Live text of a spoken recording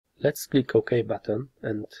Let's click OK button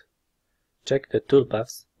and check the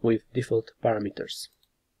toolpaths with default parameters.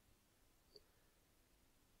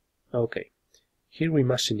 OK, here we're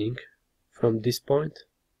machining from this point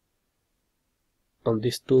on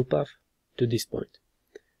this toolpath to this point.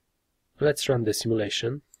 Let's run the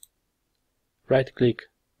simulation. Right click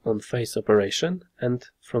on Face Operation and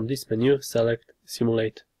from this menu select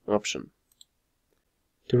Simulate option.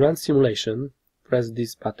 To run simulation, press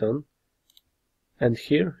this button and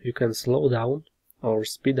here you can slow down or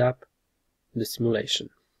speed up the simulation.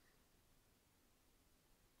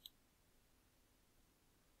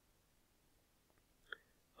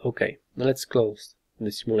 OK, let's close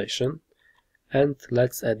the simulation and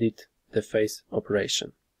let's edit the face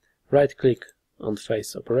operation. Right click on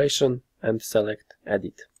Face Operation and select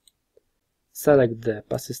Edit. Select the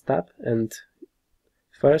Passes tab and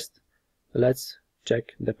first let's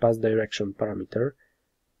check the pass direction parameter.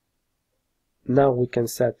 Now we can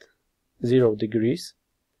set 0 degrees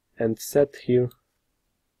and set here,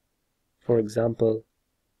 for example,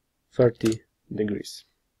 30 degrees.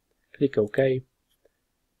 Click OK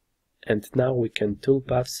and now we can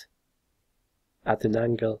toolpaths at an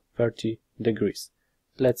angle 30 degrees.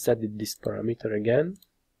 Let's edit this parameter again.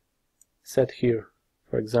 Set here,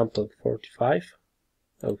 for example, 45.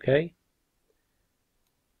 OK.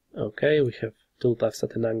 OK, we have toolpaths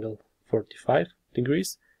at an angle 45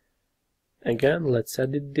 degrees. Again, let's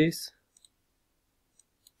edit this.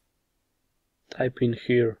 Type in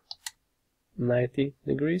here 90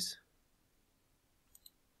 degrees.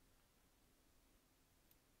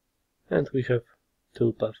 And we have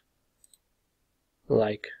toolpath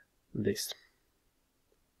like this.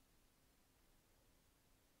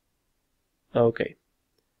 OK.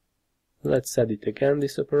 Let's edit again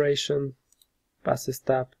this operation. Passes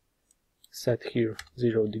tab. Set here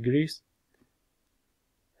 0 degrees.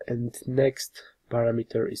 And next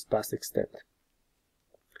parameter is pass extent.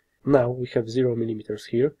 Now we have 0 millimeters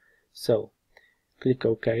here, so click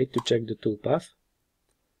OK to check the toolpath.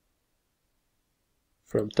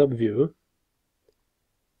 From top view,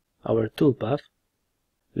 our toolpath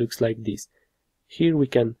looks like this. Here we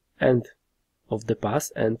can end of the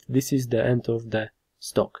pass and this is the end of the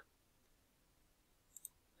stock.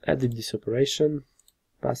 Edit this operation,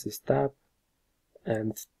 Passes tab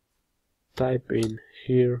and type in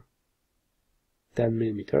here 10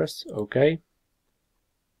 millimeters, OK.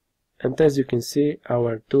 And as you can see,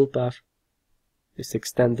 our toolpath is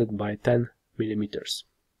extended by 10 millimeters.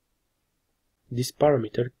 This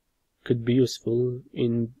parameter could be useful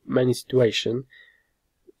in many situations.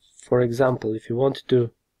 For example, if you want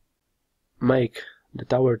to make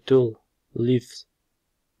that our tool leaves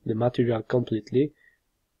the material completely,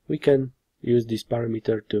 we can use this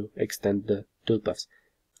parameter to extend the toolpaths.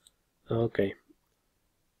 OK.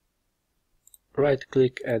 Right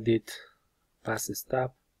click, Edit, Passes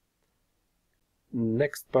tab.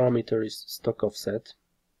 Next parameter is stock offset.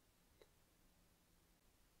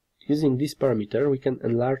 Using this parameter we can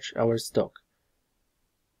enlarge our stock.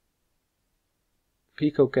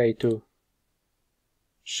 Click OK to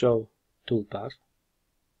show toolpath.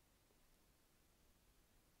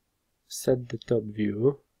 Set the top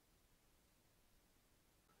view.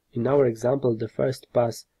 In our example, the first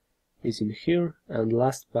pass is in here and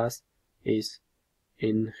last pass is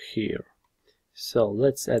in here. So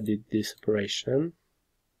let's edit this operation.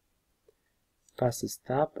 Passes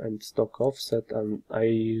tab and stock offset, and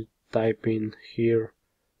I type in here,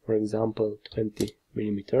 for example, 20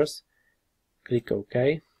 millimeters. Click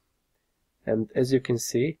OK. And as you can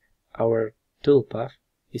see, our toolpath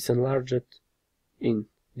is enlarged in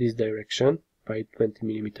this direction by 20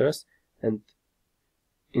 millimeters and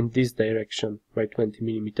in this direction by 20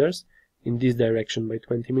 millimeters, in this direction by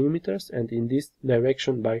 20 millimeters, and in this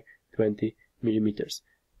direction by 20 millimeters.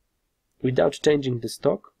 Without changing the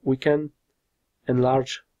stock, we can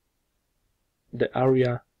enlarge the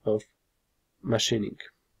area of machining.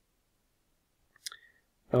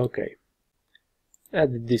 OK.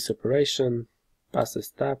 Edit this operation, Passes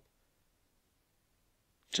tab,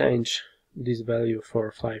 change this value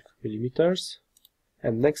for 5 millimeters.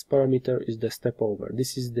 And next parameter is the step over.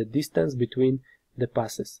 This is the distance between the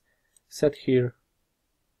passes. Set here,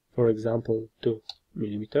 for example, 2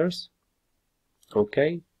 millimeters.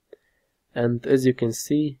 OK. And as you can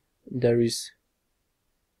see, there is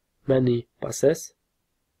many passes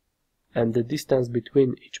and the distance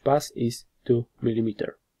between each pass is 2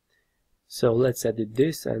 millimeters. So let's edit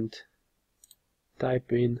this and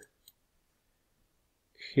type in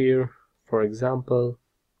here, for example,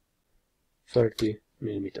 30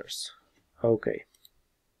 millimeters. OK.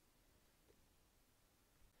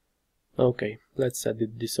 OK, let's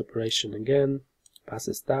edit this operation again.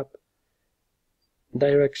 Passes tab.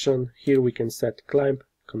 Direction, here we can set climb,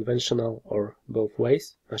 conventional or both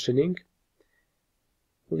ways, machining.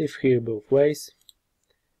 Leave here both ways.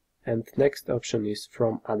 And next option is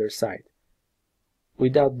from other side.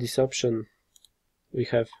 Without this option we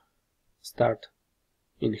have start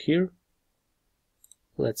in here.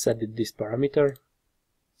 Let's edit this parameter.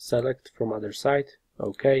 Select from other side,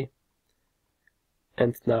 OK.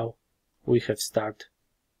 And now we have start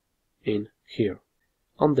in here,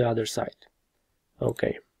 on the other side.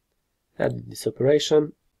 OK. Edit this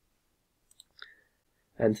operation.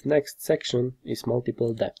 And next section is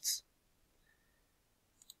multiple depths.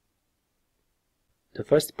 The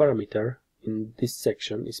first parameter in this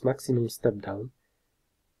section is maximum step down.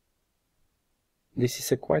 This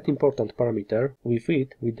is a quite important parameter. With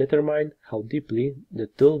it, we determine how deeply the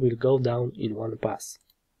tool will go down in one pass.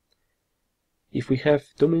 If we have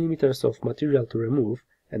 2 mm of material to remove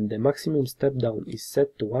and the maximum step down is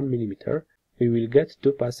set to 1 mm, we will get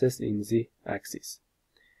 2 passes in Z-axis.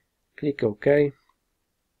 Click OK,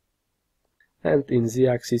 and in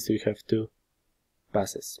Z-axis we have 2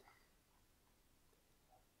 passes.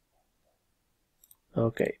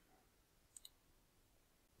 OK.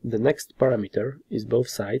 The next parameter is both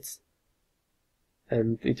sides,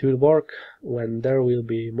 and it will work when there will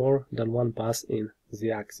be more than one pass in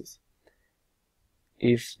Z-axis.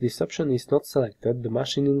 If this option is not selected, the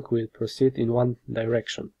machining will proceed in one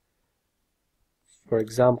direction. For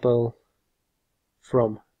example,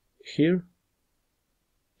 from here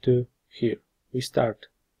to here. We start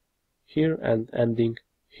here and ending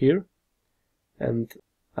here, and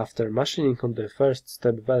after machining on the first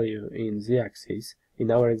step value in Z-axis, in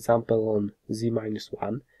our example on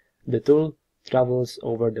Z-1, the tool travels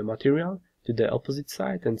over the material to the opposite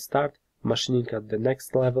side and start machining at the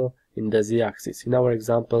next level in the Z-axis. In our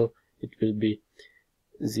example, it will be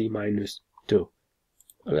Z-2.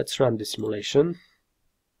 Let's run the simulation.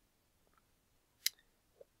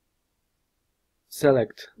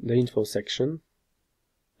 Select the info section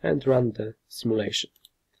and run the simulation.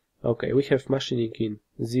 OK, we have machining in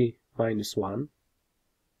Z-1.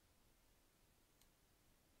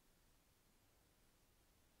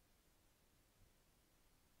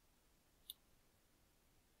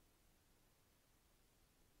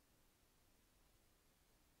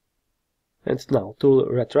 And now tool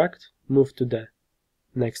retract, move to the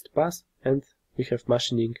next pass, and we have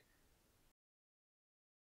machining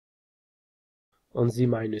on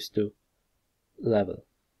Z-2 level.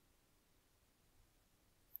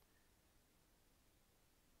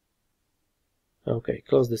 OK,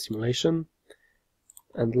 close the simulation,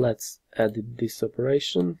 and let's edit this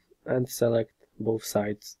operation and select both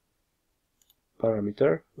sides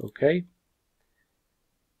parameter. OK.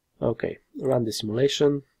 OK, run the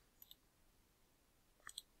simulation.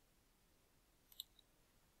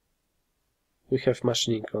 We have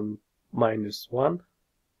machining on -1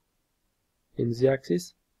 in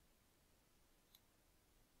Z-axis.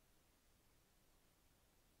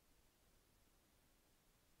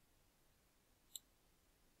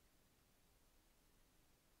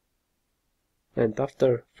 And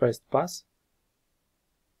after first pass,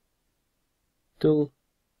 tool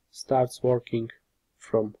starts working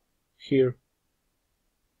from here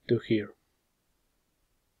to here,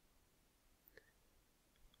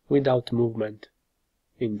 without movement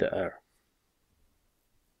in the air.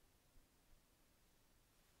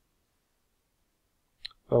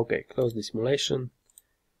 OK, close the simulation,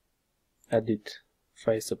 edit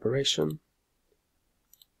face operation,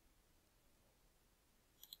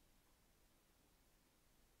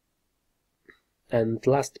 and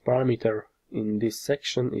last parameter in this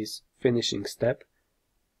section is finishing step.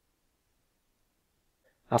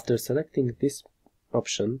 After selecting this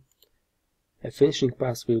option, a finishing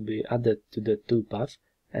pass will be added to the toolpath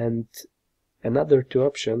and another 2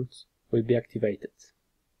 options will be activated.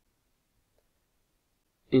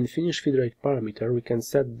 In finish feed rate parameter, we can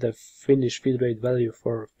set the finish feed rate value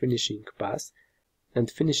for finishing pass,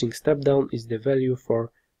 and finishing step down is the value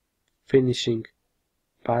for finishing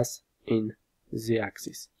pass in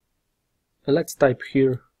Z-axis. Let's type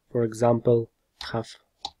here, for example, 0.5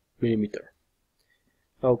 mm.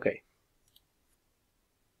 OK.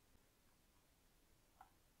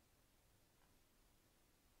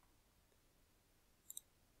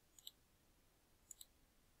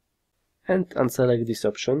 And unselect this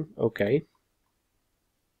option. OK.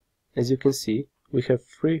 As you can see, we have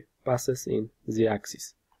 3 passes in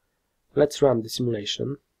Z-axis. Let's run the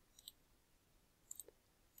simulation.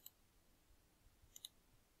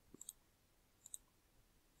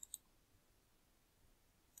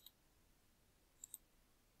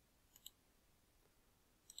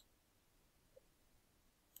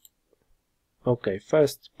 Okay,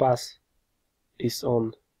 first pass is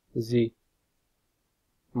on Z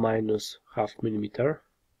minus half millimeter.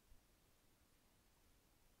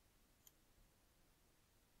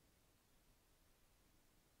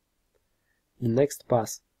 The next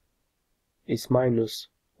pass is minus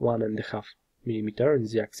 1.5 millimeter in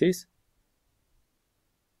the axis.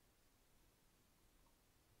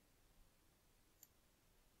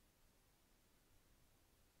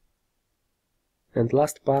 And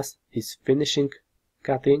last pass is finishing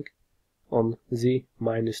cutting on Z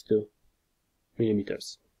minus 2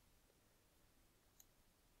 millimeters.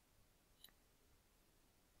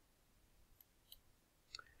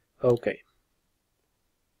 Okay.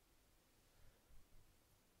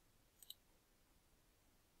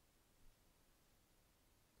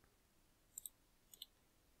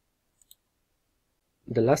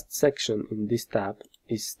 The last section in this tab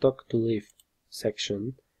is stock to leave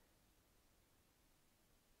section,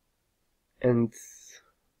 and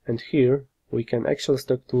here we can actual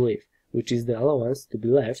stock to leave, which is the allowance to be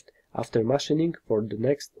left after machining for the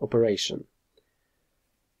next operation.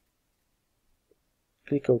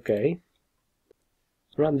 Click OK.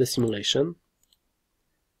 Run the simulation.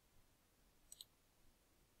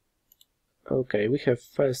 Okay, we have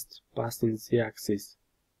first pass in the axis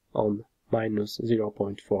on minus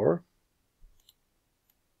 0.4.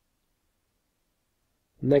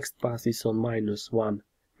 Next pass is on minus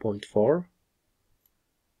 1.4.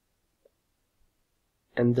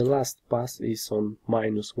 And the last pass is on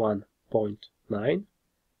minus 1.9.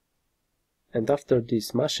 And after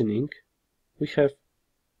this machining, we have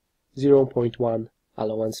 0.1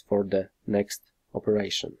 allowance for the next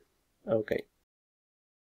operation. Okay.